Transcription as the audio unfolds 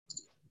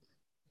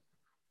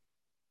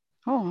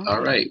Oh, All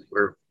okay. right,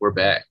 we're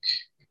back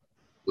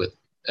with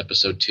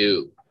episode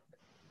 2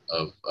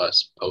 of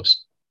us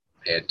post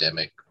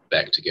pandemic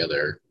back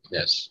together.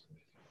 Yes,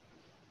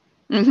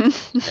 and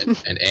Hmm.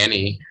 and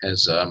Annie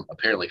has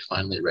apparently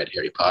finally read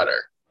Harry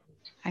Potter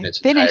I in its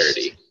finished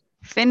entirety,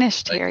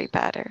 finished like Harry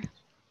Potter.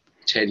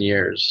 10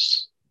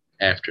 years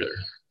after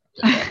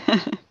the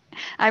fact.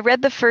 I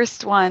read the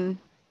first one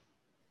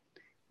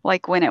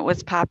like when it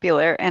was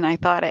popular, and I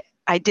thought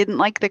I didn't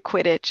like the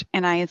Quidditch,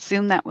 and I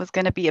assumed that was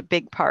going to be a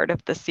big part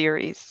of the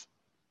series,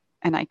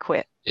 and I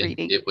quit And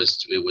reading. it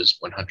was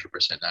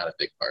 100% not a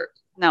big part.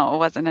 No, it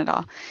wasn't at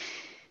all.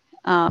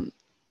 Um,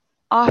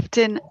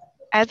 Often,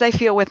 as I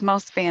feel with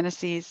most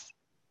fantasies,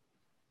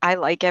 I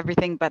like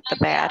everything but the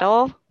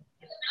battle.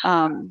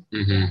 Um,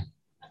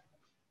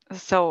 Mm-hmm.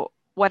 so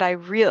what I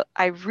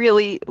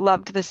really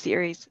loved the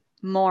series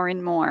more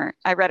and more.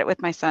 I read it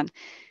with my son,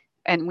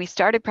 and we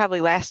started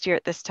probably last year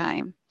at this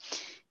time.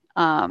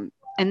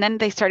 And then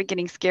they started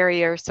getting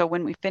scarier. So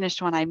when we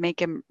finished one, I'd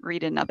make him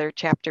read another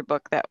chapter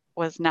book that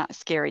was not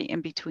scary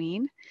in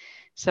between.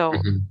 So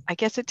Mm-hmm. I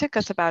guess it took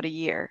us about a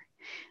year.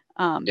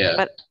 Yeah.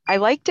 But I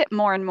liked it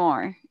more and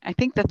more. I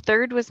think the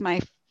third was my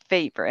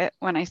favorite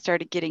when I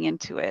started getting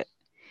into it.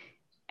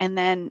 And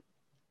then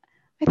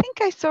I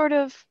think I sort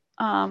of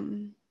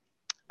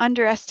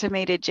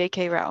underestimated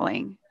J.K.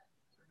 Rowling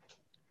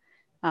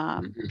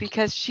Mm-hmm.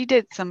 because she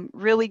did some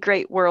really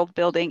great world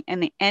building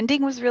and the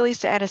ending was really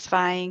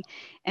satisfying.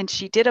 And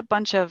she did a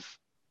bunch of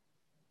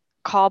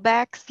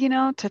callbacks,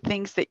 to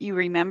things that you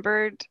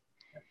remembered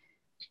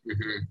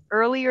Mm-hmm.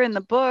 earlier in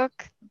the book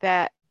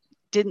that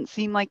didn't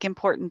seem like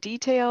important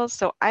details.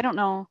 So I don't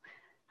know.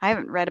 I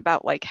haven't read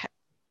about like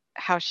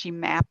how she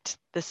mapped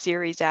the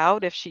series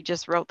out, if she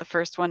just wrote the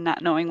first one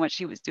not knowing what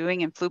she was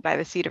doing and flew by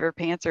the seat of her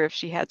pants, or if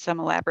she had some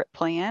elaborate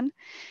plan.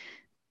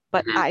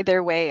 But Mm-hmm.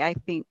 either way,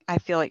 I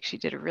feel like she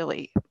did a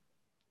really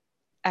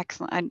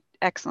excellent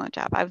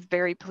job. I was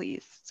very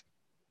pleased.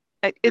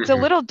 It's a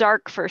Mm-hmm. little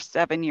dark for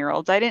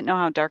 7-year-olds. I didn't know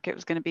how dark it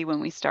was going to be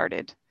when we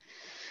started.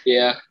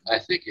 Yeah, I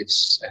think it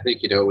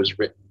was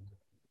written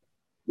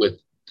with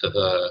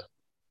the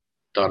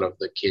thought of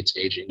the kids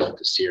aging of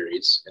the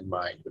series in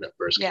mind when it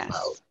first came out.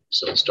 Yes.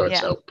 So it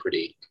starts Yeah. out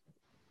pretty,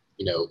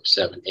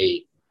 7,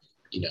 8,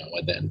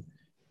 and then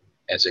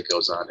as it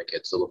goes on, it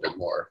gets a little bit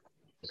more,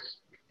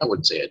 I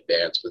wouldn't say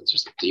advanced, but it's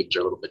just the themes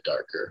are a little bit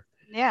darker.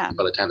 Yeah. And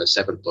by the time the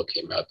seventh book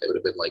came out, they would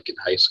have been like in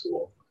high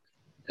school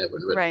and it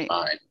would have been Right.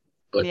 fine.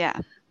 But Yeah.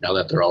 now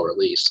that they're all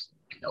released,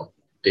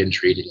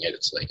 binge reading it,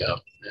 it's like, oh,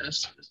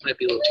 this might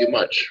be a little too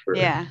much for,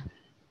 Yeah.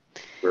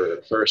 for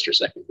a first or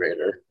second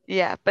grader.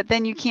 Yeah. But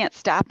then you can't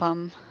stop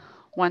them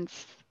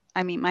once.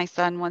 I mean, my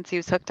son, once he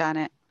was hooked on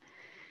it,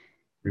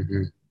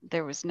 Mm-hmm.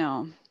 there was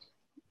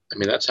I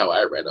mean, that's how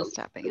I read no them.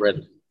 stopping I him.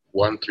 read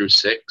 1 through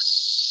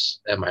 6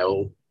 at my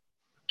old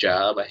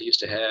job I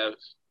used to have,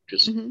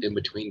 just Hmm. in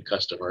between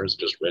customers,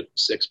 just read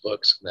 6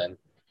 books. And then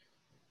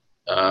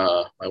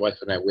my wife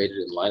and I waited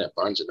in line at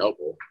Barnes and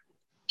Noble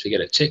to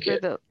get a For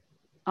ticket. the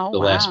Oh The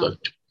last wow. book,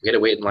 we had to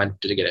wait in line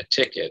to get a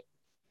ticket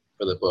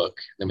for the book.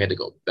 Then we had to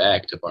go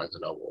back to Barnes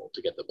and Noble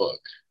to get the book.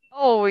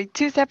 Oh,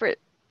 two separate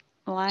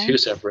Two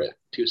lines. separate,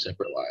 two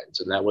separate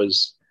lines, and that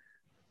was.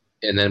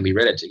 And then we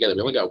read it together.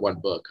 We only got one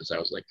book because I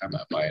was like, I'm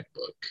not buying a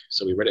book.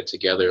 So we read it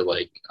together,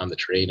 like on the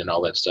train and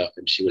all that stuff.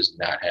 And she was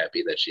not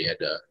happy that she had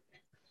to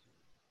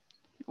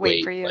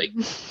Wait for wait,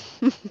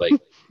 you.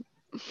 like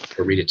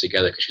or read it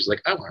together because she's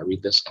like, I want to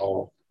read this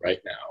all right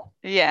now.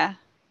 Yeah.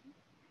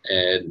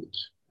 And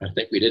I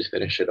think we did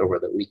finish it over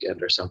the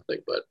weekend or something,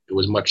 but it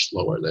was much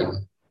slower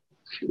than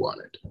she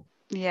wanted.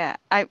 Yeah.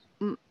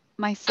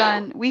 My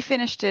son, we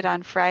finished it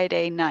on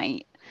Friday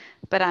night,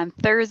 but on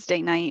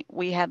Thursday night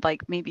we had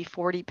like maybe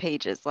 40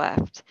 pages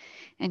left.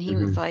 And he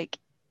was Mm-hmm. like,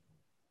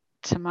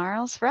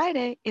 "Tomorrow's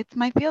Friday. It's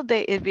my field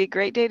day. It'd be a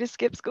great day to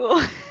skip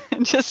school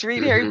and just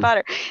read Harry Mm-hmm.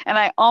 Potter." And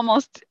I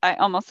almost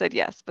said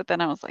yes, but then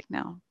I was like,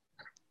 "No,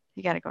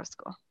 you got to go to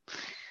school."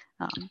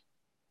 Um,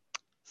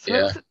 so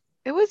Yeah.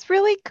 it was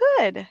really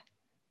good. I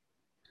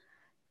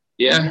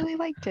Yeah. really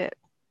liked it.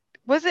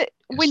 Was it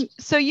Yes. when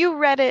so you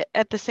read it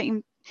at the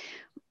same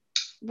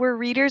were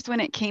readers when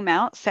it came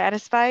out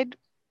satisfied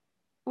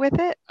with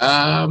it?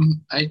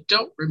 I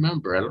don't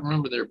remember. I don't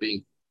remember there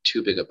being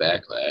too big a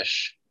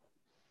backlash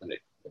when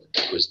it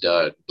was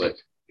done, but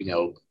you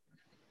know,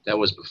 that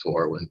was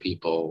before when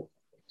people,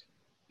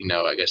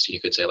 I guess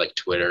you could say like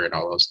Twitter and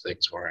all those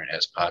things weren't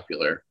as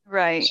popular.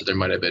 Right. So there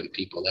might have been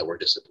people that were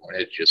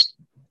disappointed. Just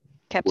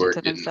Kept it word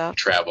to didn't themselves.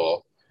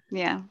 travel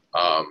Yeah.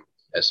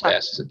 as Pop.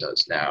 fast as it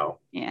does now.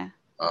 Yeah.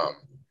 Um,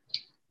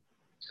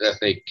 I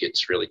think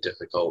it's really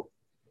difficult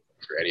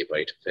for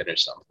anybody to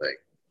finish something.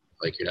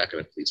 Like you're not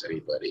going to please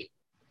anybody,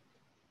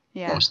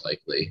 Yeah. most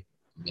likely.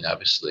 I mean,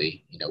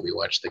 obviously, we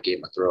watched the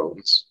Game of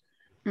Thrones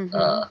Mhm.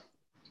 uh,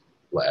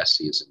 last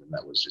season, and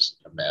that was just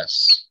a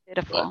mess. But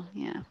Pitiful.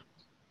 Yeah.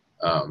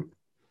 um,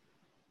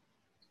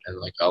 and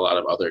like a lot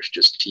of others,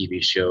 just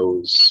TV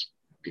shows,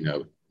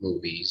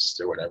 movies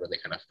or whatever, they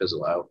kind of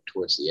fizzle out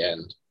towards the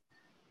end.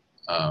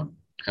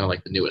 Kind of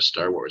like the newest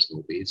Star Wars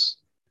movies.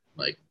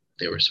 Like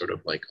they were sort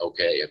of like,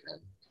 okay, and then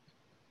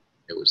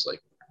it was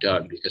like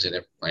done because they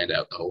never planned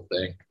out the whole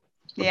thing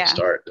from the Yeah.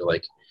 start. They're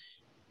like,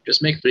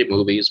 just make 3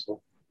 movies,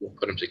 we'll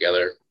put them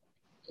together,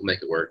 we'll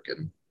make it work,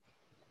 and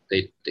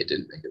they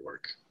didn't make it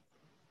work.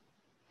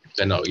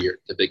 I know you're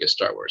the biggest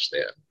Star Wars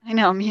fan. I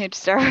know, I'm a huge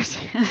Star Wars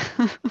fan.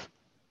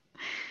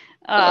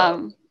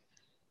 Um,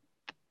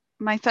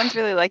 My son's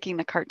really liking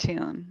the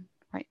cartoon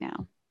right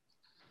now.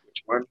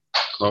 which one?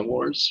 Clone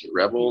Wars,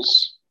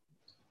 Rebels.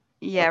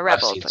 Yeah, I've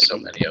Rebels, seen I so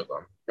think. many of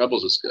them.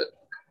 Rebels is good.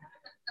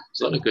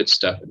 There's a lot of good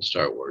stuff in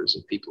Star Wars,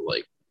 and people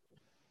like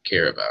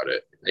care about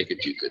it. They could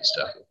do good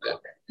stuff with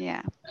it.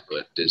 Yeah.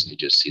 But Disney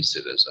just sees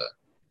it as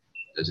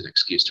an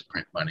excuse to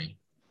print money.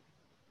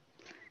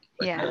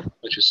 Like, Yeah.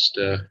 let's just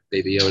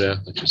Baby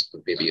Yoda. Let's just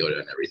put Baby Yoda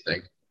and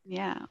everything.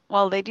 Yeah.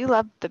 Well, they do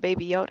love the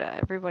Baby Yoda.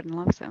 Everyone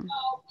loves him.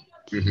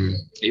 Mm-hmm.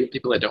 Even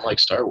people that don't like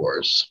Star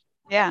Wars,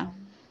 Yeah.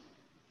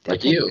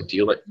 like you. Do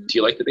you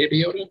like the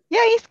Baby Yoda?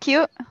 Yeah, he's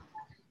cute.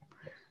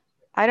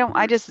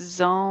 I just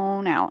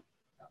zone out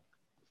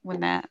when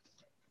that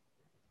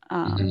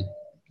Mm-hmm.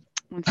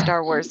 when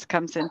Star Wars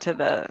comes into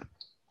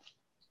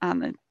on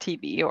the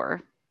TV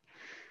or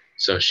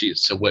So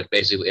what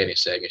basically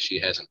Annie's saying is she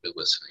hasn't been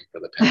listening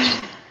for the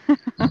past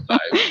 5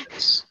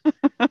 minutes.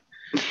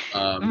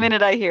 the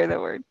minute I hear the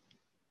word.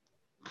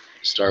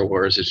 Star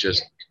Wars is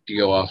just, you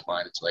go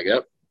offline, it's like,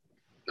 yep,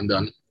 I'm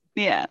done.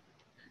 Yeah.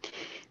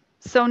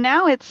 So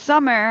now it's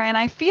summer, and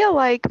I feel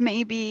like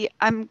maybe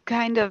I'm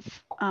kind of,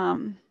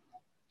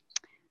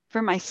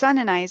 for my son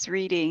and I's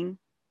reading,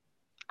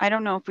 I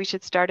don't know if we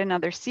should start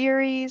another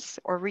series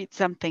or read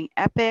something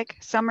epic.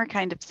 Summer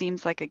kind of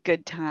seems like a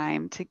good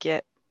time to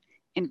get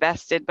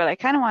invested, but I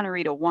kind of want to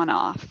read a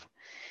one-off.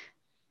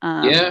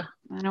 Yeah,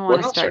 I don't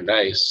want to one-offs are start.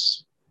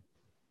 nice,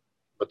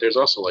 but there's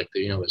also like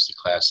there's the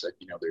classic,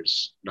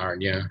 there's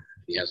Narnia.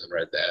 If he hasn't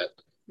read that,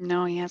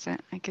 No, he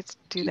hasn't. I could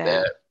do do that.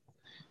 that.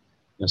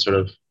 And sort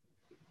of,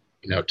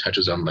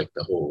 touches on like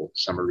the whole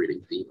summer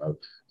reading theme of,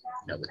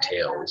 the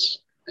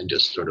tales and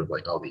just sort of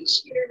like all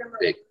these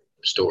big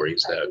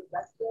stories that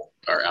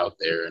are out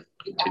there and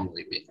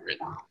continually being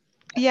written.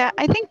 Yeah,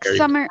 I think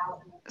Very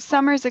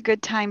summer's a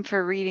good time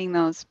for reading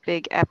those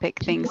big epic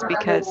things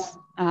because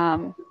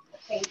I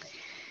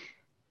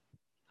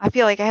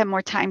feel like I have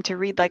more time to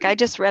read. Like I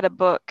just read a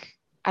book.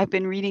 I've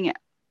been reading it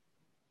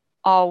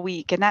all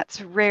week, and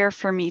that's rare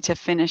for me to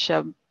finish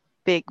a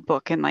big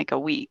book in like a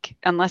week,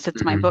 unless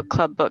it's my book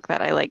club book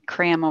that I like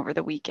cram over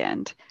the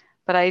weekend.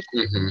 But I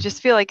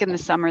just feel like in the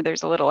summer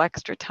there's a little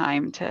extra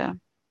time to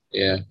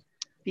be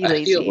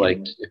lazy. I feel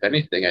like, if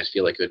anything, I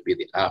feel like it would be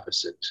the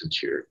opposite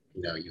since you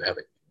have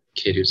a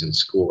kid who's in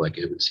school. Like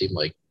it would seem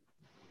like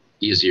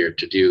easier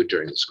to do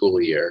during the school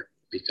year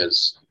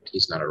because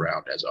he's not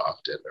around as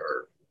often,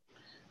 or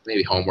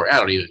maybe homework. I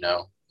don't even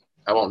know.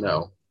 I won't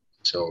know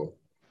until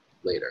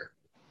later.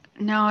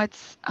 No,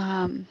 it's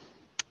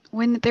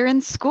when they're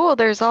in school,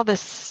 there's all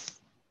this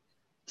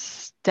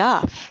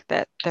stuff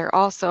that they're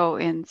also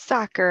in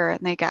soccer and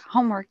they got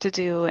homework to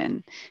do,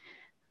 and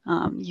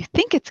you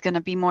think it's going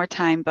to be more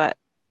time, but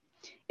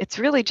it's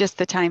really just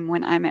the time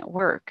when I'm at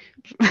work.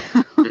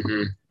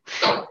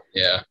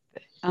 Yeah.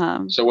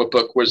 So what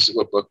book was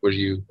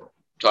you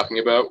talking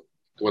about?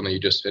 The one that you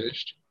just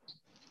finished?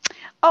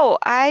 Oh,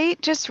 I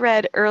just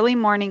read Early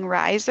Morning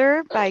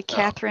Riser by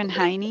Katherine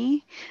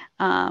Heiny.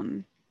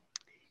 And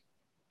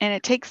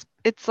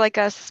it's like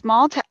a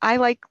I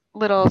like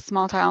little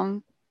small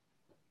town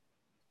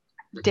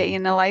day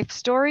in the life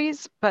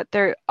stories, but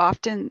they're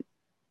often,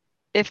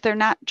 if they're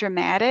not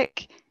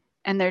dramatic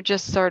and they're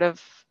just sort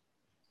of,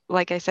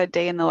 like I said,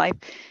 day in the life,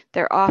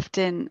 they're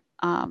often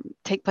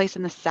take place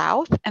in the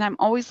South. And I'm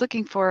always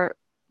looking for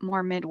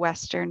more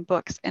Midwestern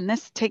books. And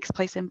this takes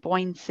place in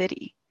Boyne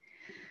City.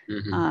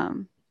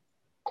 And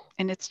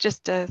it's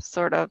just a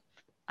sort of,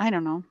 I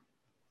don't know,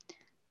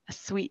 a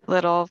sweet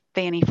little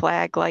Fanny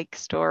Flagg-like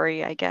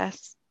story, I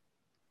guess.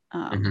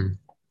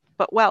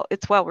 But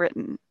it's well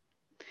written.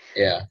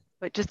 Yeah.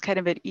 But just kind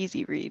of an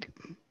easy read.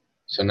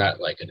 So not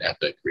like an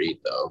epic read,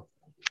 though.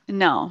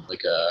 No.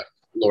 Like a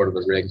Lord of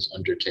the Rings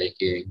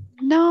undertaking.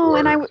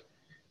 No,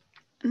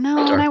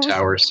 Dark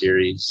Tower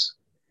series.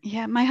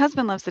 Yeah, my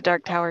husband loves the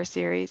Dark Tower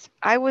series.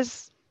 I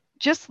was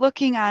just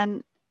looking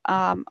on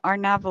our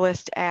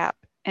Novelist app,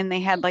 and they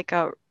had like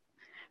a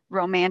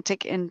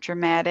romantic and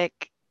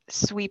dramatic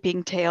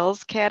sweeping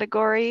tales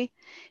category.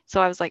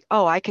 So I was like,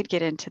 oh, I could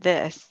get into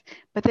this.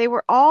 But they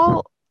were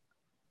all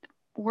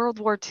World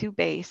War II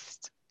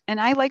based. And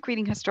I like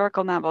reading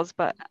historical novels,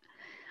 but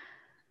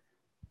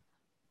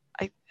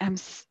I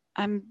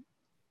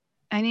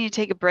need to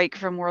take a break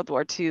from World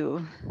War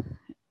II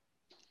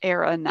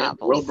era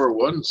novels. World War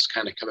One's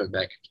kind of coming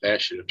back in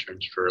fashion in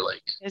terms for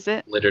like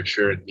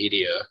literature and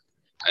media.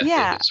 I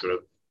think it's sort of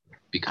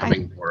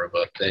becoming more of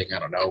a thing. I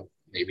don't know,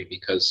 maybe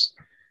because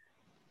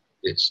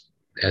it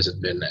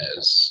hasn't been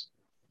as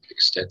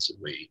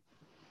extensively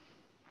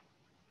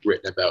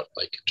written about,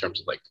 like in terms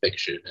of like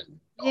fiction and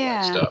all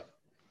that stuff.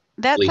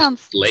 That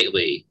sounds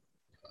lately.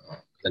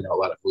 I know a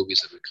lot of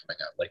movies have been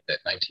coming out, like that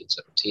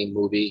 1917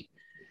 movie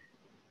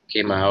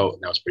came out,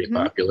 and that was pretty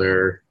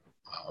popular.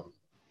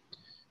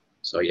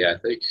 So yeah, I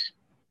think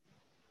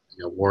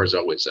war is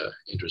always a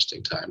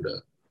interesting time to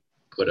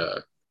put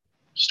a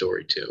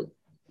story to.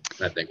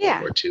 And I think World Yeah,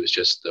 War II is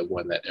just the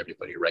one that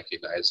everybody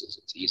recognizes.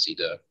 It's easy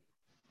to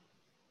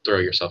throw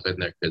yourself in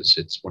there because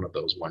it's one of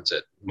those ones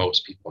that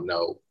most people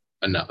know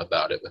enough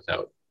about it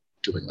without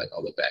doing like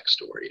all the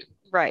backstory and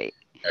right.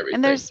 And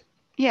everything.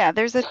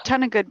 there's a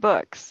ton of good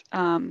books.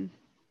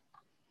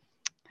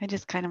 I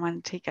just kind of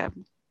want to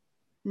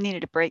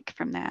needed a break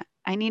from that.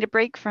 I need a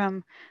break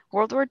from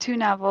World War II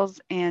novels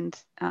and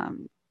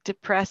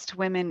depressed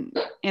women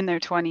in their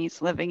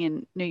 20s living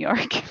in New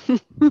York.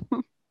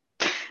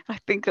 I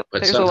think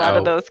But there's a lot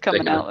of somehow those they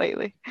coming can, out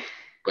lately.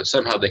 but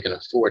somehow they can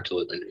afford to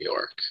live in New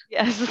York.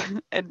 Yes,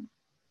 and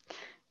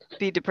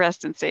be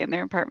depressed and stay in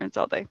their apartments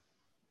all day.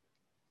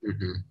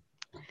 Mm-hmm.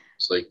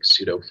 It's like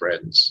pseudo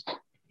friends.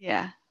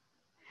 Yeah.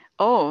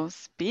 Oh,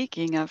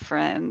 speaking of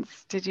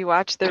Friends, did you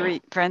watch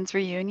the Friends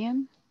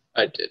reunion?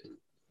 I didn't.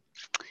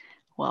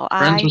 Well,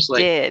 Friends I was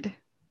like did.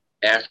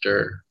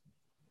 after.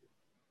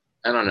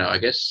 I don't know. I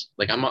guess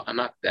like I'm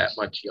not that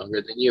much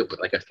younger than you, but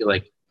like I feel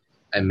like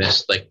I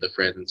missed like the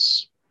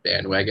Friends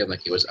bandwagon.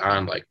 Like it was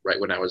on like right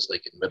when I was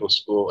like in middle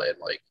school and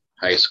like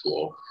high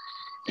school,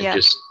 and Yep.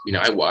 just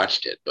I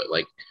watched it, but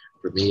like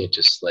for me it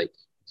just like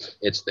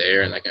it's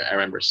there, and like I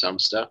remember some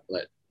stuff,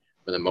 but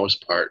for the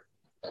most part,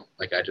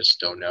 like I just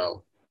don't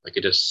know. Like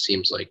it just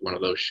seems like one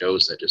of those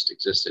shows that just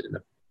existed in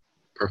a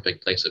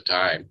perfect place of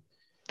time,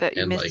 That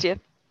you and missed like you.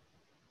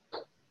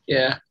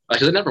 yeah,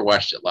 like I never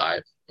watched it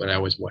live, but I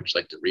always watched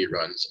like the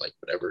reruns, like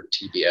whatever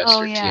TBS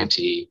Oh or yeah.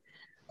 TNT,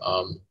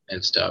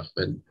 and stuff.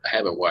 And I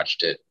haven't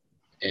watched it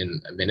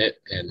in a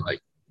minute, and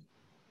like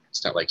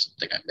it's not like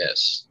something I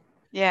miss.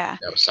 Yeah.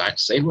 That was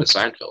same with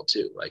Seinfeld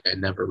too. Like I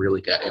never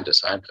really got into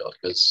Seinfeld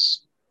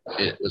because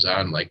it was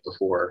on like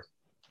before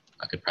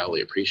I could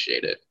probably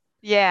appreciate it.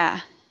 Yeah.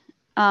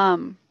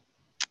 Um,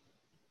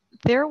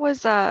 there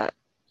was a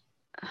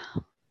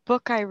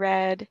book I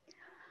read.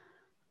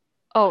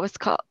 Oh, it was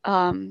called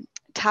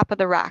Top of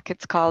the Rock.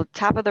 It's called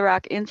Top of the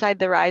Rock: Inside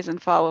the Rise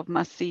and Fall of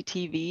Must See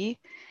TV.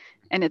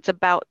 And it's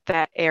about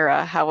that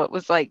era, how it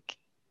was like,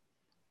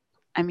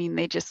 I mean,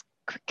 they just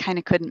kind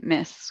of couldn't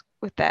miss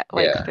with that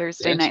like Yeah, they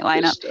Thursday had night some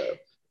good lineup. stuff.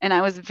 And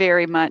I was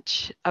very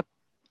much up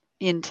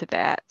into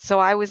that. So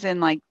I was in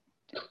like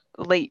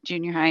late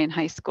junior high and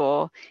high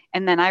school.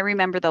 And then I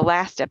remember the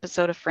last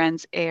episode of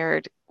Friends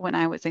aired when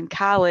I was in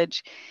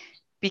college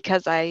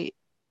because I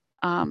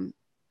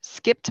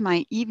skipped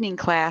my evening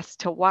class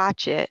to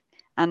watch it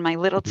on my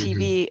little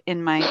Mm-hmm. TV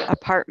in my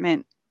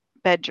apartment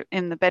bedroom,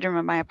 in the bedroom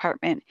of my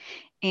apartment.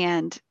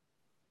 And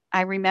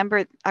I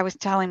remember I was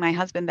telling my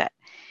husband that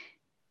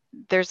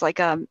there's like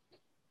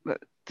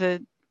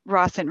the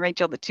Ross and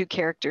Rachel, the two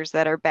characters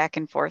that are back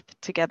and forth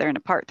together and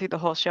apart through the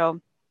whole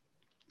show.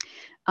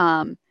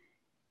 Um,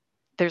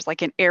 there's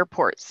like an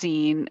airport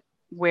scene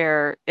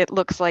where it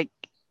looks like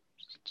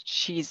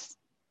she's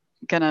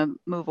gonna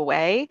move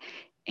away,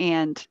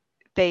 and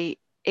they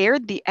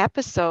aired the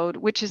episode,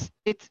 which is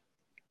it's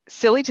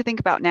silly to think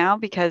about now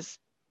because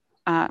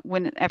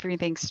when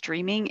everything's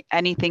streaming,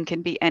 anything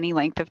can be any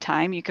length of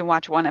time. You can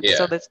watch one Yeah.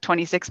 episode that's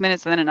 26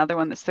 minutes and then another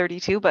one that's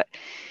 32, but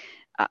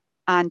uh,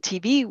 on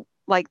TV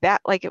like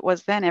that, like it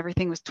was then,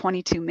 everything was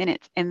 22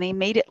 minutes and they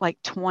made it like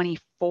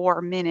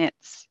 24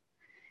 minutes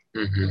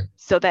Mm-hmm.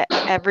 so that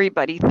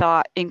everybody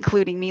thought,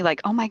 including me,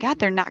 like, oh my God,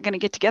 they're not going to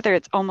get together.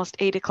 It's almost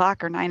 8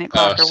 o'clock or 9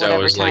 o'clock or So it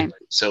whatever was like time.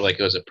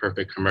 it was a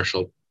perfect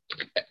commercial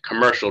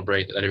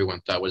break that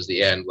everyone thought was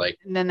the end, like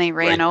And then they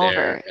ran right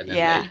there, over. and then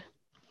Yeah. they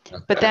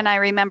But okay. then I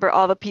remember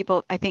all the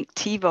people, I think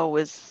TiVo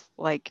was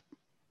like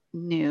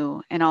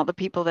new, and all the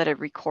people that had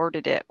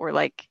recorded it were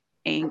like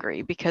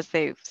angry because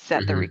they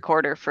set the Mm-hmm.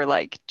 recorder for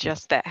like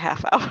just that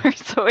half hour.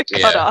 So it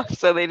cut Yeah, off.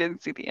 So they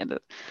didn't see the end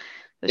of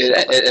the show.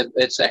 But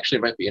it's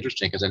actually might be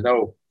interesting because I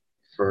know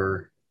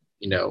for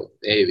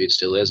maybe it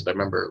still is, but I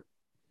remember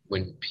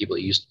when people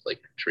used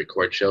like to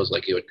record shows,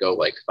 like it would go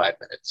like 5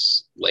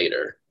 minutes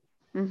later,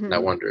 and I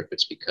mm-hmm. wonder if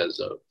it's because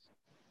of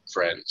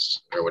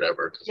Friends or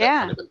whatever, because that might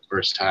Yeah. have been the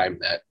first time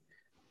that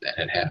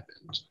had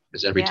happened.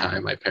 Because every Yeah.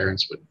 time my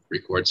parents would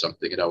record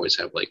something, it'd always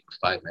have like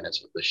 5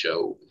 minutes of the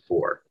show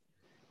before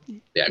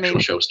the Made actual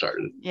it. show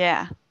started.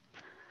 Yeah.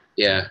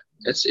 Yeah,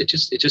 it's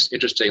just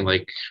interesting.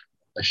 Like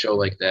a show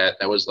like that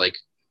was like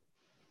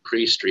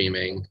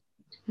pre-streaming.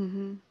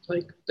 Mm-hmm.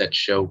 Like that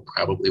show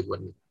probably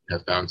wouldn't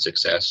have found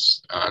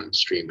success on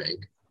streaming.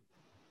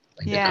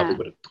 Like they probably Yeah.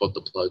 would have pulled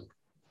the plug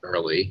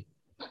early.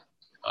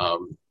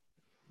 Um,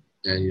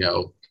 and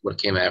what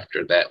came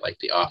after that, like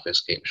The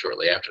Office came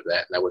shortly after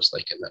that, and that was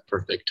like in the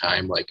perfect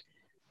time, like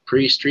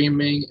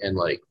pre-streaming and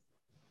like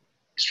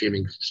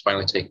streaming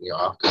finally taking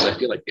off. Because I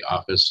feel like The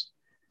Office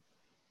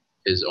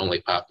is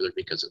only popular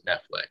because of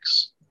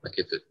Netflix. Like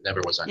if it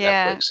never was on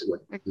Yeah. Netflix, it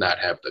would It, not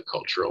have the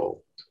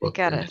cultural it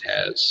got footprint it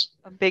has.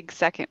 a big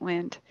second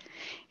wind.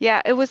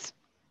 Yeah. It was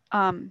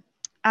um,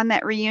 on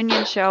that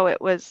reunion show.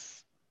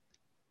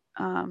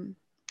 Um,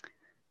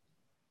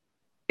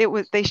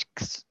 they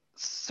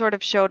sort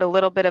of showed a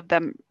little bit of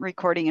them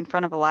recording in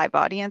front of a live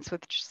audience,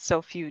 which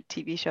so few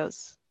TV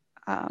shows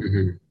um,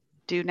 Mm-hmm.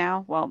 do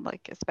now. Well,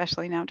 like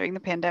especially now during the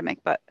pandemic,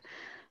 but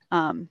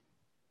um,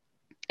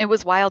 it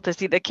was wild to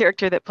see the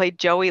character that played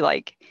Joey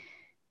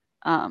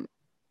um,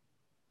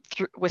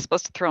 was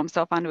supposed to throw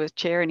himself onto his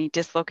chair and he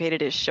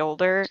dislocated his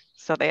shoulder,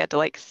 so they had to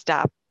like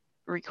stop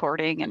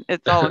recording, and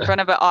it's all in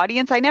front of an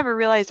audience. I never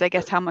realized, I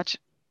guess, how much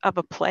of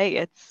a play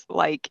it's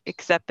like,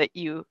 except that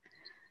you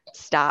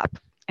stop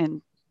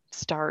and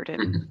start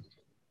and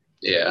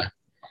Yeah.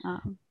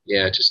 um,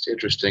 Yeah, just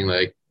interesting,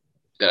 like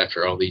that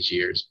after all these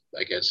years,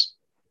 I guess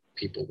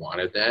people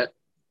wanted that.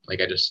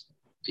 Like I just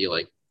feel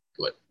like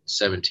what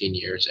 17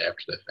 years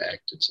after the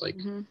fact, it's like,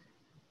 mhm.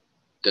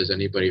 does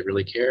anybody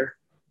really care?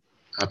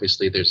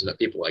 Obviously, there's enough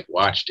people like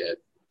watched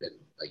it and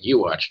like you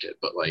watched it,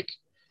 but like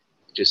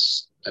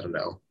just I don't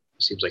know.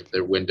 It seems like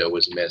their window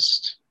was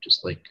missed.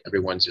 Just like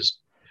everyone's just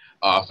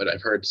off, and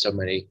I've heard so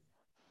many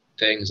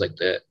things like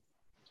that.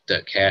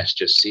 The cast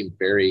just seemed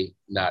very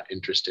not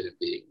interested in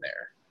being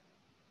there.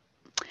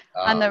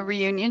 On the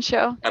reunion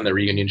show. On the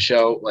reunion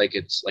show, like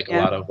it's like a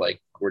Yeah. lot of like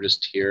we're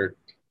just here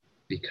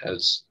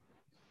because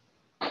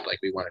like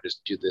we want to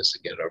just do this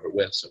and get it over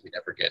with, so we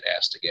never get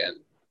asked again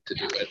to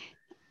do it.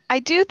 I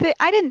do think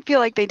I didn't feel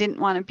like they didn't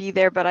want to be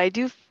there, but I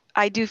do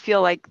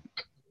feel like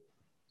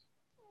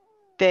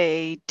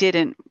they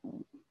didn't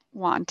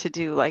want to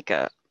do like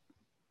a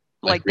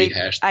like they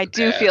rehash I the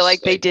do feel like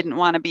past, they like didn't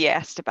want to be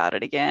asked about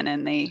it again,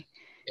 and they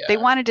yeah,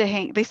 wanted to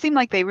hang, they seemed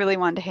like they really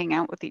wanted to hang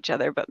out with each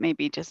other, but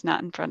maybe just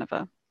not in front of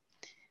a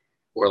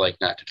or like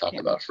not to talk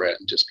camera. about Fred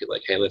and just be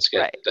like, hey, let's get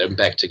Right. them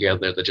back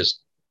together to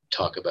just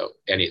talk about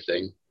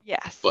anything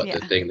Yes. but Yeah.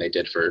 the thing they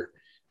did for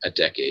a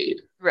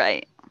decade.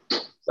 Right.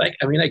 Like,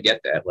 I mean, I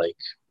get that. Like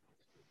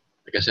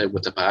I said,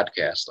 with the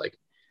podcast, like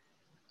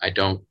I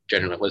don't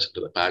generally listen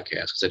to the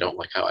podcast because I don't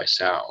like how I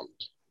sound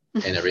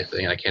and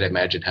everything. And I can't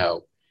imagine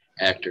how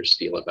actors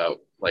feel about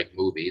like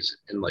movies.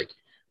 And like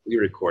we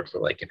record for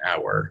like an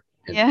hour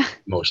and Yeah.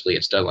 mostly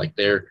it's done like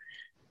they're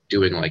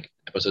doing like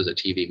episodes of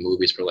TV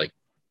movies for like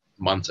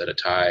months at a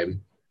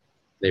time.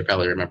 They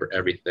probably remember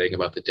everything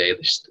about the day,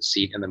 the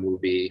scene in the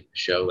movie,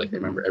 show. Like they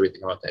remember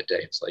everything about that day.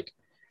 It's like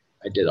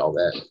I did all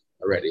that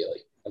already.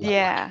 Like I'm not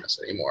watching this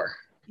anymore.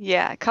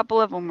 Yeah. A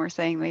couple of them were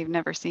saying they've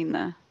never seen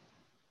the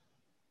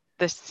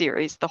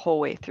series the whole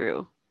way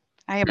through.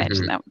 I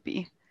imagine that would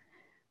be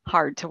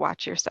hard to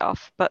watch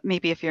yourself, but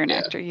maybe if you're an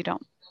actor, you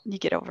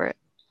get over it.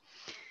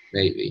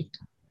 Maybe.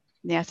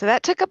 Yeah, so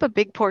that took up a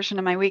big portion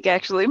of my week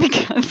actually,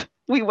 because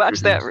we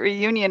watched that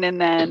reunion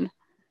and then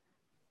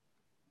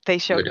they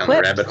showed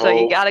clips, so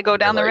you got to go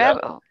down the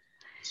rabbit hole.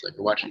 It's like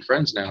we're watching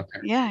Friends now,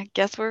 apparently. Yeah,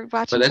 guess we're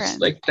watching Friends.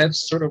 But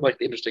that's sort of like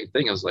the interesting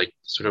thing is like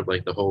sort of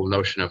like the whole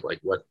notion of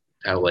like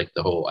how like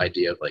the whole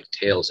idea of like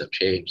tales have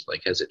changed.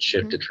 Like has it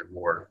shifted from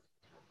more,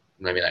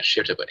 maybe not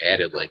shifted, but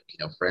added like, you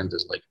know, Friends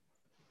is like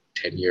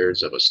 10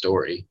 years of a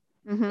story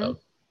of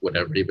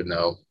whatever, even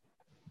though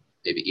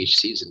maybe each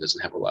season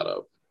doesn't have a lot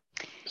of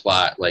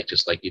plot, like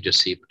just like you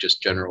just see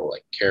just general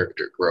like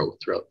character growth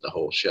throughout the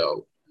whole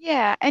show.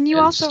 Yeah, and you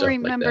also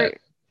remember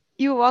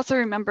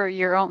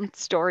your own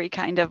story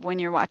kind of when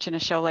you're watching a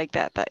show like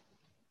that. That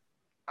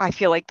I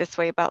feel like this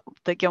way about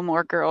the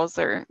Gilmore Girls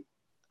or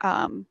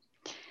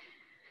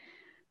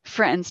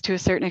Friends to a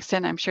certain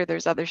extent. I'm sure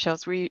there's other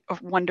shows where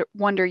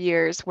Wonder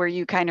Years where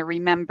you kind of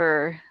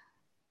remember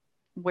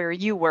where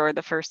you were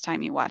the first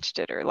time you watched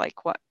it, or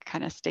like what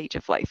kind of stage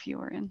of life you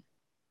were in.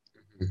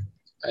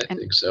 I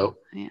think so.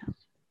 Yeah.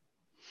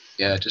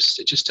 Yeah, it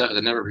just I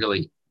never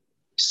really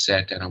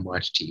sat down and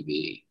watched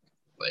TV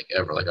like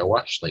ever. Like I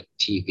watched like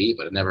TV,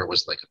 but I never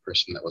was like a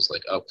person that was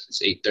like, oh,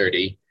 it's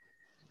 8:30.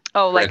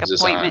 Oh, like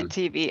appointment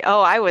TV.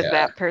 Oh, I was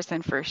that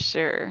person for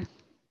sure.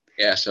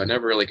 Yeah, so I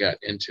never really got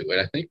into it.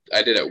 I think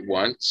I did it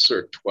once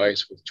or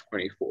twice with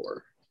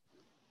 24.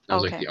 That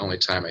was like the only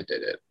time I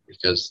did it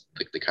because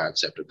like the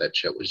concept of that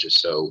show was just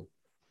so,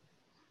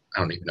 I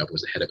don't even know if it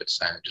was ahead of its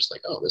time. Just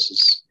like, oh, this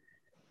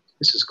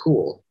is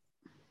cool.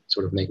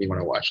 Sort of make me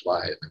want to watch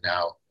live. And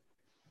now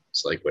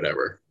it's like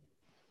whatever.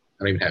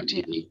 I don't even have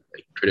TV,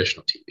 like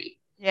traditional TV.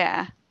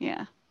 Yeah.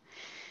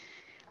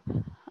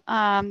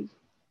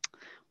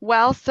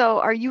 Well, so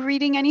are you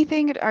reading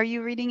anything? Are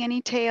you reading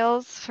any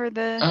tales for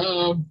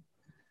the?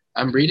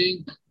 I'm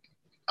reading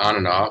on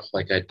and off.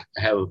 Like I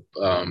have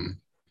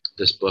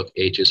this book,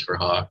 H is for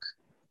Hawk.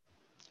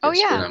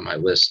 It's been on my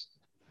list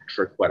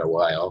for quite a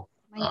while.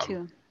 Mine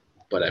too.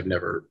 But I've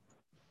never,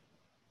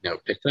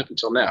 picked it up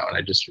until now, and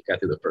I just got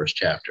through the first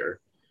chapter,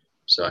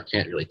 so I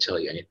can't really tell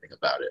you anything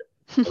about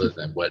it other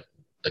than what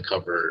the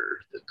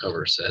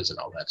cover says and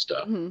all that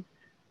stuff.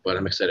 But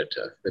I'm excited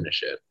to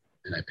finish it,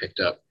 and I picked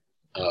up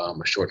a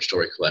short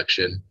story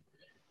collection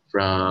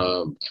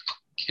from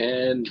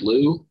Ken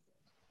Liu.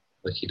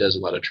 Like he does a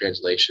lot of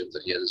translations,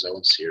 and he has his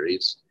own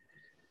series.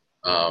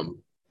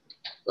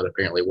 But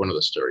apparently, one of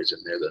the stories in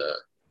there, the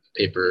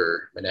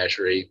Paper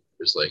Menagerie,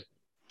 was like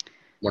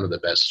one of the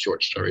best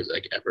short stories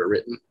like ever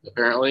written.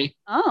 Apparently,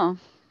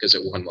 because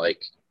it won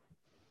like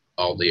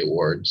all the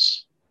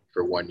awards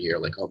for 1 year,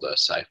 like all the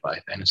sci-fi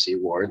fantasy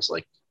awards.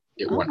 Like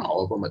it won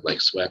all of them. It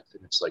like swept,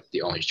 and it's like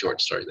the only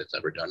short story that's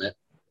ever done it.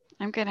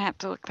 I'm gonna have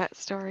to look that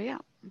story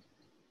up.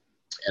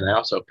 And I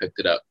also picked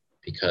it up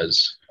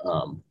because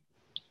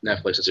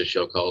Netflix has a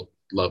show called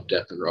Love,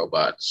 Death, and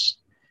Robots,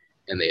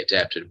 and they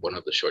adapted one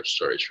of the short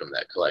stories from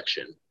that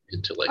collection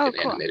into like an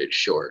Cool. animated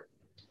short.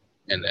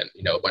 And then,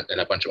 you know, and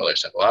a bunch of other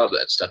stuff. A lot of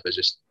that stuff is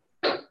just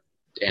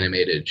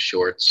animated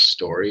short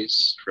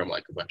stories from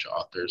like a bunch of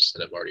authors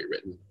that have already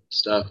written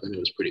stuff, and it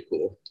was pretty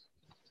cool.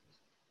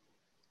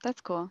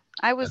 That's cool.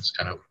 That's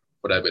kind of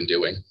what I've been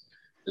doing.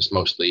 It's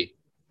mostly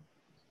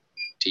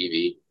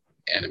TV,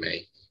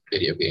 anime,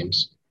 video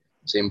games,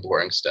 same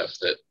boring stuff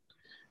that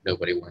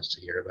nobody wants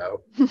to hear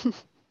about.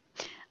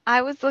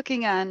 I was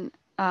looking on,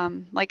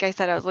 like I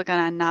said, I was looking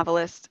on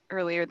Novelist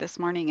earlier this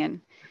morning,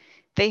 and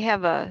they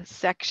have a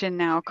section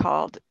now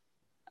called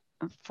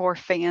For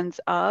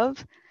Fans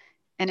Of,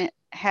 and it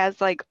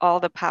has like all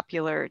the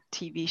popular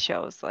TV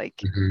shows,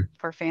 like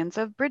for fans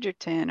of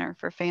Bridgerton or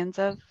for fans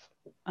of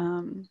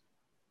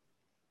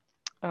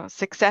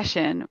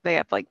Succession. They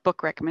have like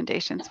book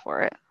recommendations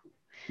for it.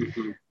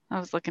 I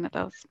was looking at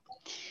those.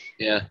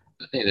 Yeah,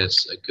 I think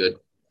that's a good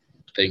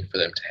thing for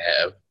them to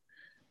have.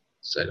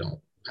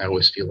 So I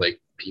always feel like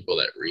people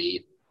that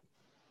read,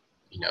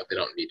 you know, they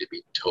don't need to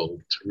be told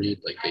to read,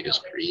 like they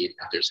just read.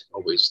 There's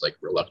always like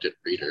reluctant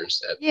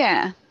readers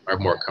that are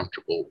more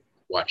comfortable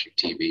watching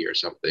TV or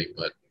something,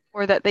 but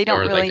or that they don't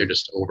or really, like they're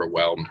just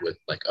overwhelmed with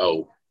like,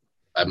 oh,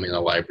 I'm in a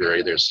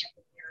library, there's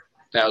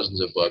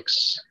thousands of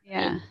books.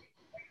 Yeah. And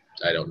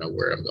I don't know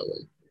where I'm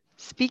going.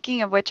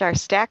 Speaking of which, our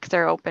stacks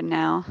are open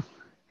now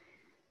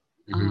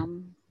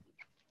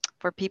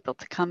for people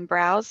to come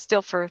browse,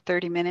 still for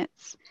 30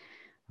 minutes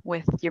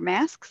with your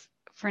masks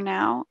for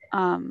now.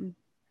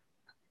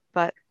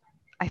 But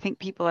I think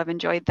people have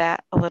enjoyed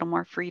that, a little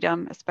more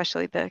freedom,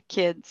 especially the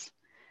kids,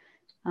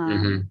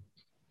 to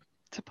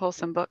pull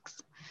some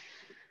books.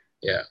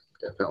 Yeah,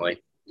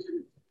 definitely.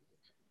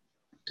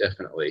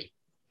 Definitely.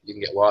 You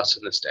can get lost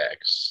in the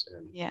stacks,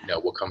 and you know,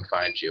 we'll come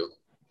find you.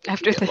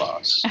 After 30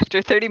 minutes.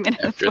 After 30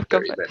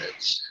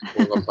 minutes,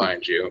 we'll come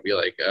find you and be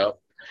like, oh,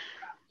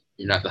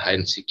 you're not the hide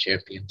and seek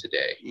champion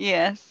today.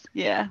 Yes,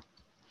 yeah.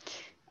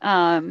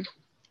 And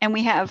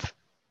we have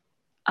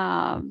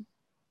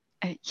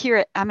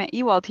here I'm at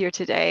Ewald here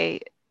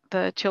today.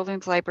 The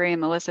children's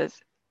librarian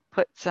Melissa's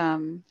put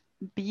some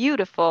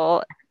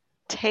beautiful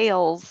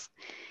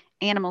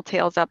animal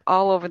tales up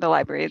all over the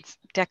library. It's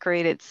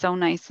decorated so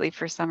nicely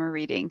for summer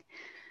reading.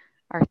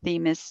 Our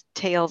theme is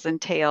Tales and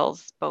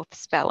Tales, both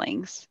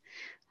spellings.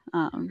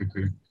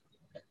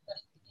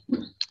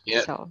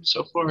 Yeah.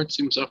 So far, it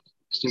seems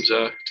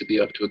to be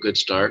up to a good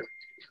start.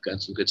 We've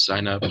got some good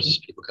sign-ups.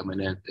 People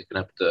coming in, picking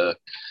up the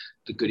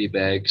goodie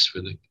bags for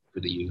the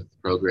youth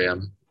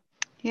program.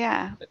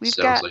 Yeah, it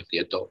sounds like the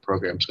adult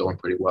program's going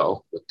pretty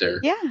well with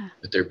their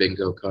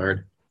bingo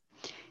card.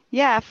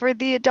 Yeah, for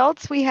the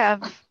adults we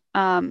have.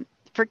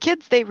 For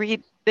kids, they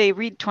read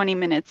 20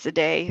 minutes a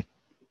day,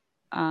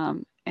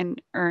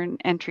 and earn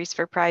entries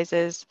for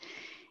prizes,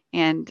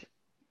 and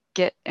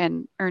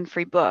earn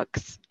free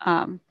books.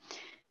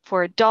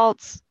 For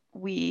adults,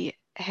 we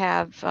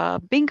have a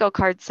bingo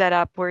card set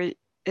up where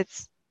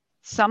it's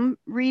some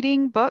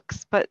reading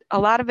books, but a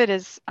lot of it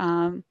is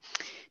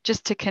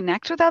just to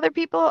connect with other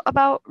people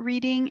about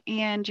reading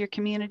and your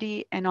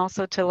community, and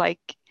also to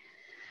like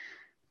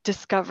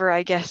discover,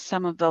 I guess,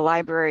 some of the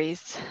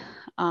library's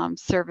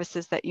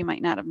services that you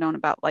might not have known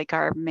about, like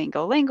our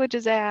Mango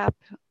Languages app.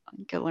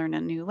 You can learn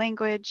a new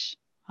language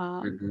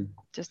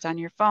just on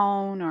your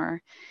phone,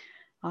 or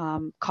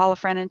call a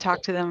friend and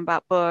talk to them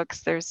about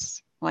books.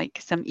 There's like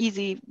some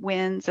easy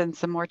wins and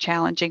some more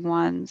challenging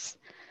ones.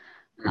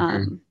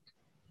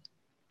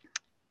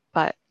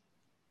 But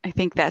I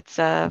think that's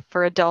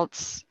for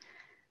adults,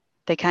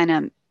 they kind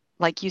of,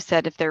 like you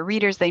said, if they're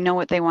readers, they know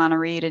what they want to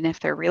read. And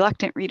if they're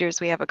reluctant readers,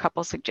 we have a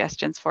couple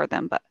suggestions for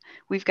them. But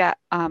we've got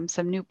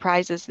some new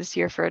prizes this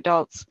year for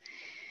adults.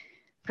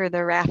 For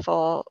the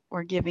raffle,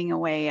 we're giving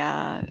away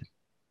a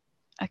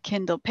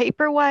Kindle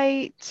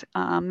Paperwhite,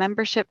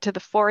 membership to the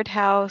Ford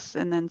House,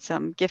 and then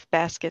some gift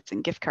baskets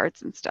and gift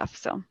cards and stuff.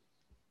 So.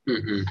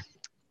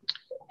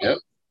 Yep.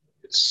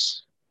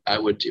 I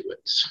would do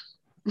it.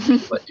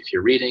 But if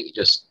you're reading,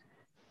 just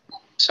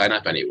sign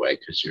up anyway,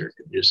 because you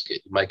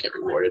might get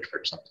rewarded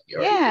for something you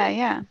already did.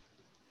 Yeah.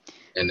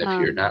 And if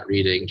you're not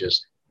reading,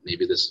 just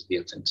maybe this is the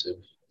incentive,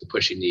 the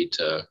push you need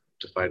to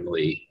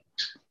finally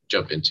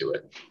jump into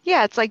it.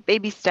 Yeah, it's like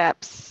baby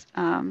steps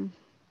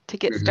to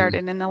get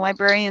started, and the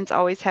librarians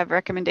always have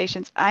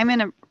recommendations. I am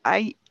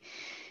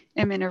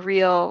in a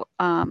real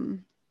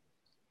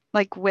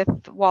like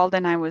with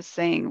Walden, I was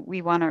saying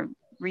we want to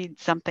read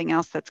something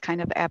else that's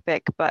kind of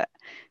epic, but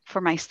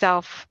for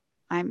myself,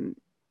 I'm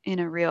in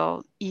a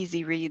real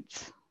easy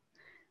reads,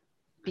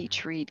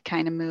 beach read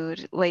kind of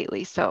mood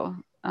lately. So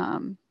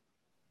I've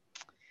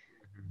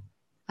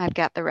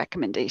got the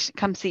recommendation.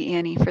 Come see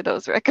Annie for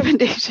those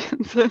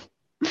recommendations.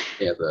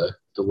 Yeah, the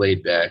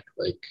laid back,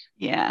 like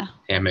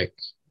hammock,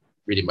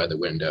 reading by the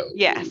window.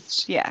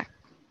 Yes, yeah.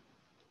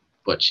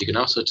 But she can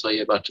also tell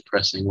you about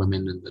depressing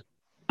women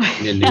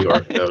in New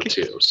York, though,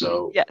 too.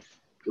 So yes,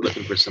 you're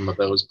looking for some of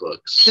those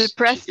books, she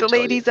Depressed could tell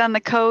you. Ladies on the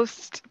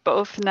Coast,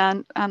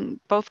 on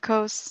both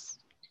coasts.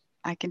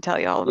 I can tell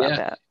you all about Yeah,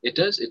 that. it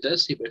does. It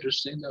does seem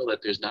interesting though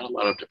that there's not a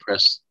lot of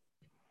depressed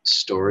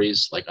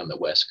stories like on the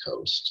West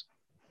Coast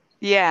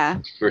Yeah.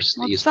 versus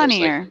Well, the it's East Coast, like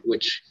sunnier.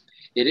 which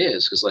it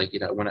is because like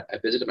when I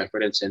visited my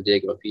friend in San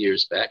Diego a few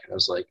years back, and I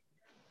was like,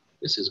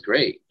 this is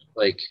great.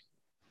 Like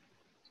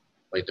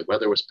the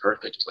weather was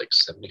perfect. It's like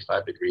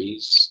 75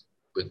 degrees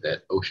with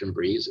that ocean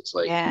breeze. It's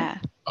like Yeah.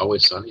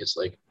 always sunny. It's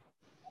like,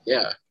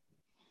 yeah,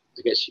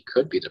 I guess you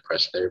could be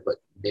depressed there,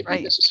 but maybe you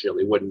Right.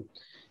 necessarily wouldn't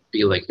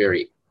be like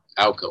very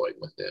outgoing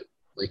with it.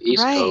 Like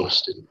East Right.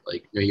 Coast and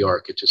like New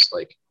York, it's just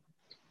like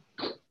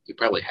you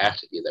probably have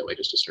to be that way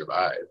just to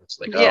survive. It's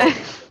like, Yeah.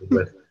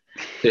 with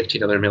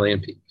 15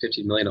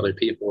 million other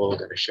people,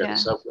 gonna share the Yeah.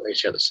 subway,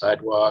 share the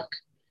sidewalk.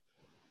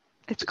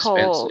 It's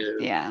cold.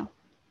 Expensive. Yeah.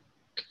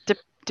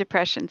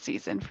 Depression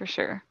season for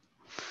sure.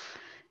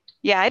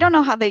 Yeah, I don't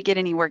know how they get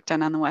any work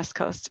done on the West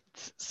Coast.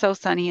 It's so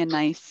sunny and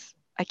nice.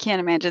 I can't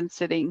imagine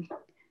sitting.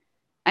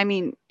 I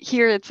mean,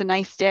 here it's a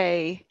nice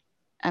day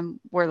and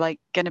we're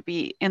like going to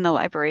be in the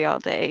library all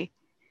day.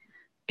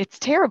 It's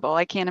terrible.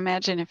 I can't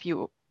imagine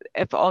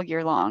if all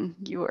year long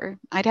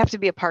I'd have to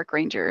be a park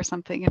ranger or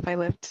something if I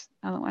lived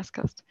on the West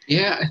Coast.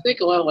 Yeah, I think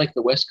a lot of like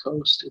the West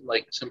Coast and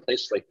like some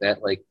places like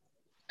that, like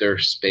their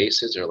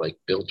spaces are like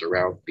built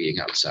around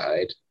being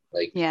outside.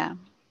 Like Yeah.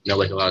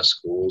 like a lot of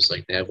schools,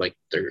 like they have like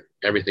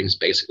everything's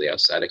basically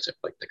outside except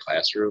like the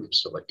classroom.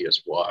 So like you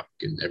just walk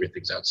and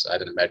everything's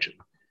outside. And imagine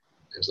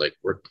there's like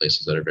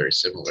workplaces that are very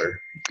similar.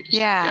 You just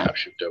have Yeah. the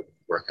option to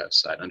work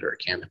outside under a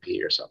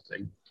canopy or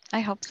something.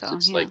 I hope Because so.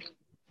 it's Yeah. like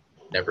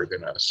never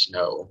gonna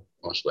snow,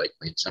 most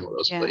likely in some of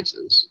those Yeah.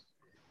 places.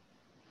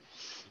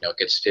 It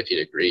gets 50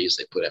 degrees,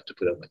 they have to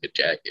put on like a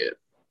jacket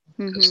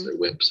because the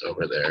whip's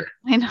over there.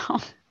 I know.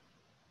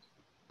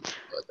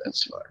 But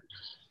that's fine.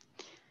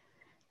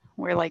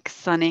 We're like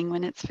sunning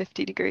when it's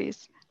 50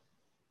 degrees.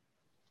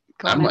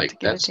 I'm like,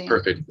 that's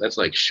perfect. That's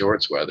like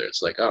shorts weather.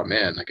 It's like, oh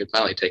man, I could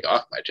finally take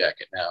off my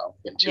jacket now.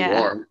 Getting too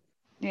warm.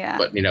 Yeah.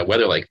 But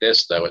weather like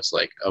this though, it's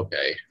like,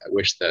 okay, I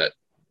wish that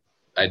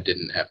I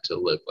didn't have to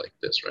live like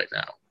this right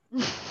now.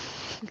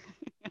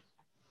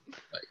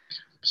 Like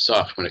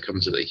soft when it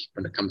comes to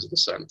the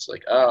sun. It's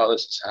like, oh,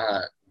 this is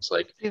hot. It's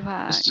like too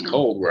hot, this is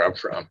cold where I'm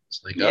from.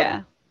 It's like,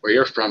 oh, where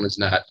you're from is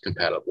not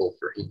compatible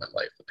for human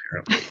life,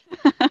 apparently.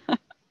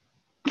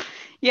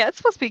 Yeah, it's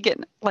supposed to be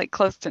getting like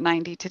close to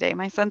 90 today.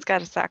 My son's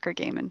got a soccer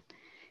game, and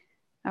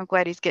I'm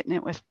glad he's getting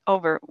it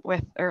over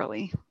with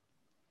early.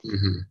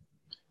 Mm-hmm.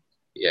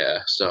 Yeah,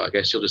 so I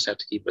guess you'll just have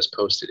to keep us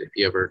posted if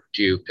you ever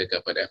do pick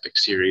up an epic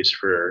series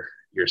for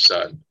your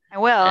son. I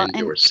will. And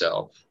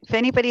yourself. If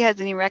anybody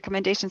has any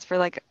recommendations for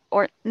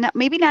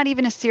maybe not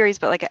even a series,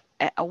 but like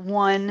a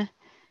one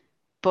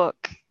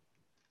book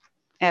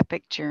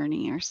epic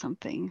journey or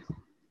something.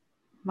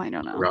 I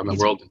don't know. Around the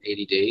World in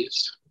 80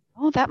 Days.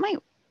 Oh, that might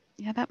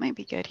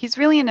be good. He's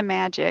really into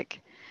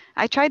magic.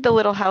 I tried the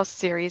Little House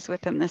series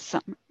with him this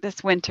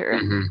winter.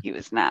 Mm-hmm. He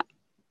was not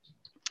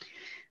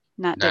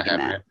digging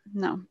that.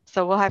 No.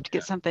 So we'll have to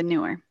get something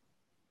newer.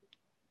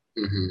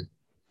 Mm-hmm.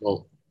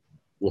 Well,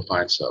 we'll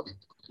find some.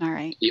 All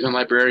right. Even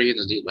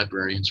librarians need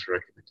librarians for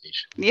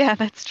recommendations. Yeah,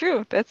 that's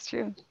true. That's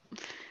true.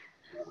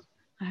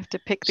 I have to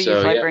pick the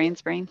youth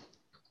librarian's brain.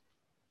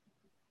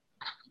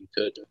 You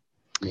could.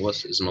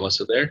 Is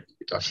Melissa there?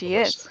 She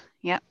is.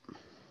 Yep.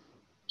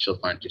 She'll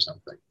find you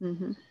something.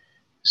 Mm-hmm.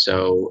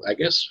 So I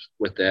guess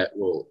with that,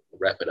 we'll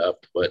wrap it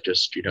up. But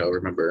just,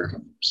 remember,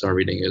 summer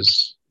reading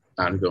is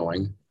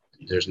ongoing.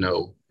 You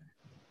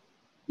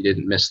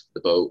didn't miss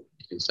the boat.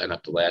 You can sign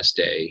up the last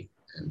day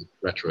and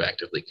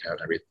retroactively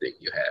count everything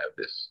you have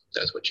if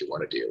that's what you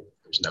want to do.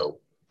 There's no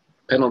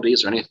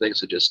penalties or anything.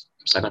 So just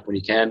sign up when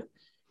you can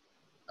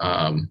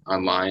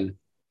online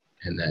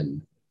and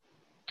then,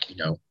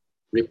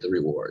 reap the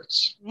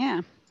rewards.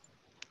 Yeah.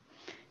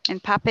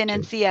 And pop in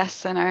and see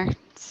us and our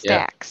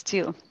stacks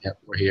too. Yep,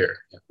 we're here.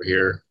 We're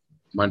here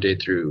Monday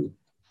through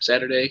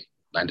Saturday,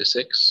 9 to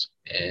 6.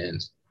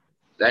 And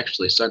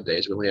actually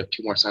Sundays, we only have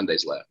 2 more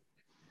Sundays left.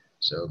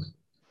 So,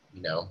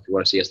 if you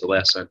want to see us the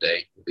last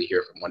Sunday, we'll be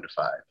here from 1 to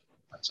 5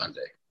 on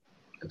Sunday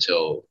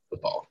until the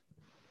fall.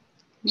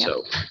 Yep. So,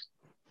 all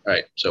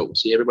right. So we'll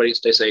see everybody.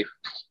 Stay safe.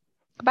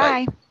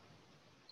 Bye. Bye.